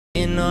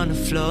on the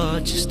floor,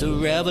 just a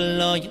rebel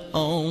on your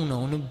own.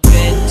 On a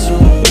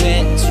bedroom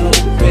trip, on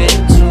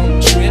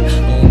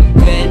a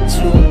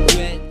bedroom.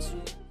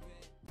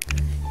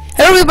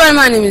 Hello everybody,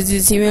 my name is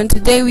DT and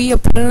today we are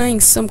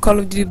playing some Call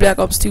of Duty Black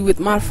Ops 2 with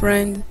my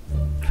friend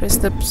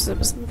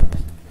Christopher.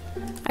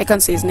 I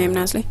can't say his name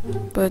nicely,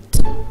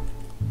 but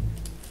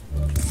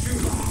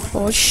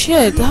oh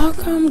shit, how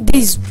come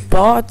these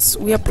bots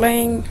we are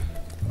playing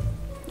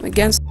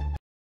against?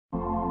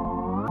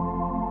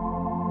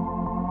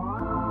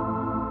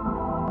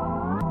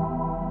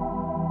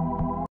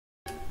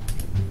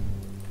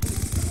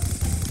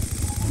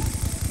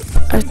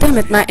 Oh, damn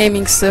it, my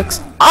aiming sucks.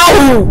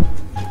 Ow!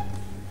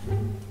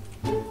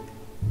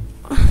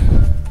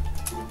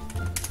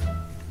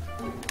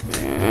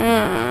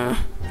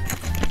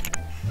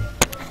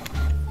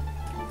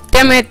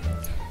 Damn it!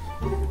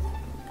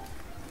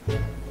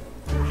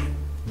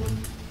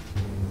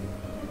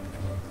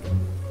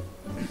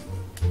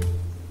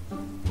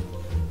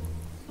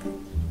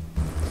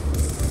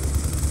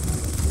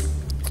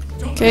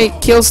 Okay,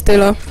 kill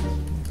Stella.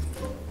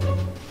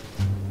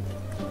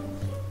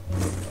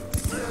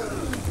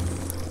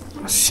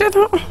 Shit,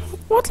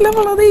 what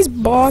level are these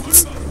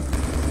bots?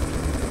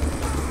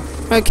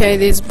 Okay,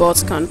 these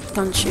bots can't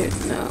shoot,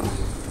 no.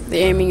 The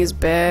aiming is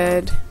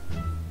bad.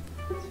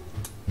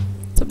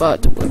 It's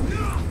about to work.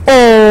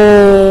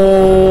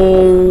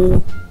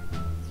 Oh!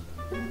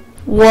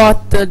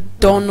 What the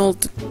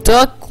Donald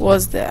Duck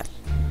was that?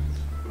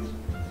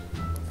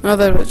 No,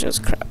 that was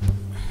just crap.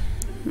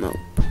 Nope.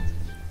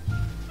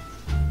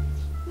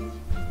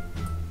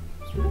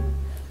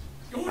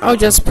 I'll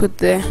just put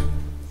there.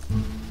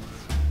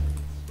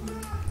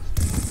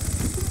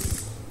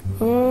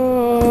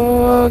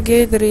 Oh,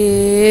 get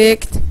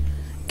wrecked.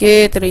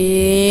 Get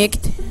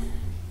wrecked.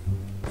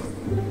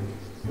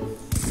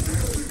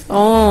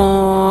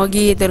 Oh,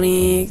 get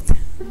wrecked.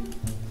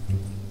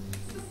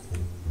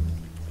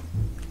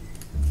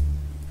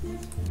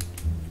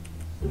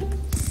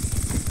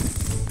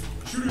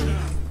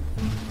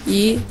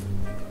 Yeah.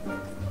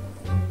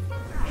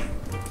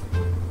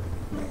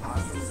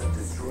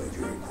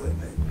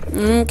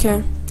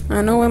 Okay,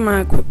 I know where my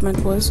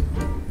equipment was,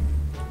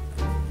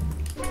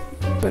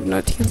 but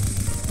not here.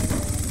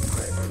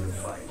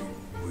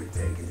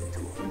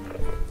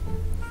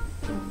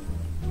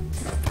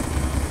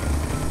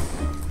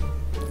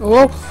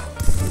 Oh,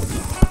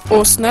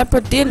 oh,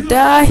 sniper didn't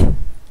die.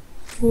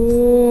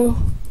 Oh,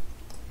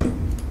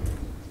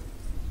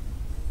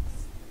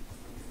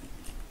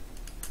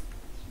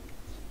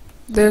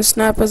 the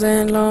snipers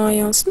ain't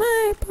loyal.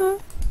 Sniper.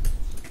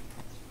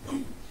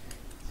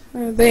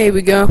 There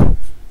we go.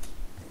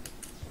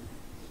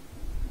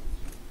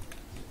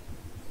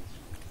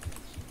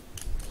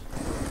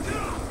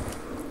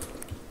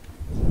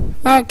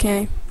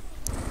 Okay.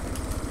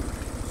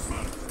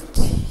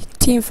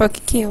 Team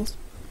fucking kills.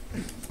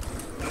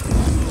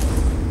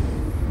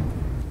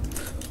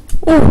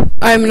 Oh,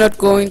 I'm not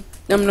jumping.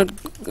 You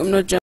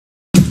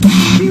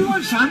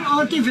want some?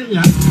 I'll give it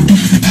you.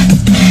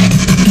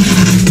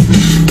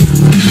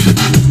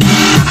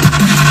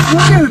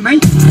 What are you doing,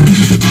 mate?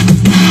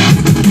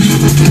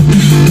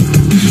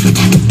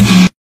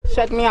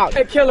 Check me out.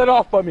 Hey, kill it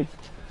off for me.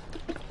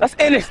 Let's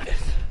end this.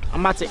 I'm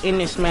about to end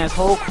this man's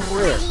whole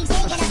career.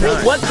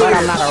 What career? But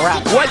I'm not a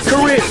rapper. What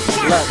career?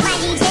 Look.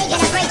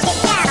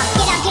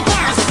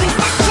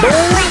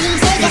 Boom.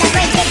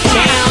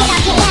 Down.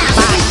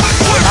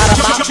 Bada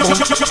bop,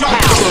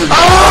 boom. Pow.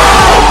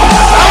 Oh!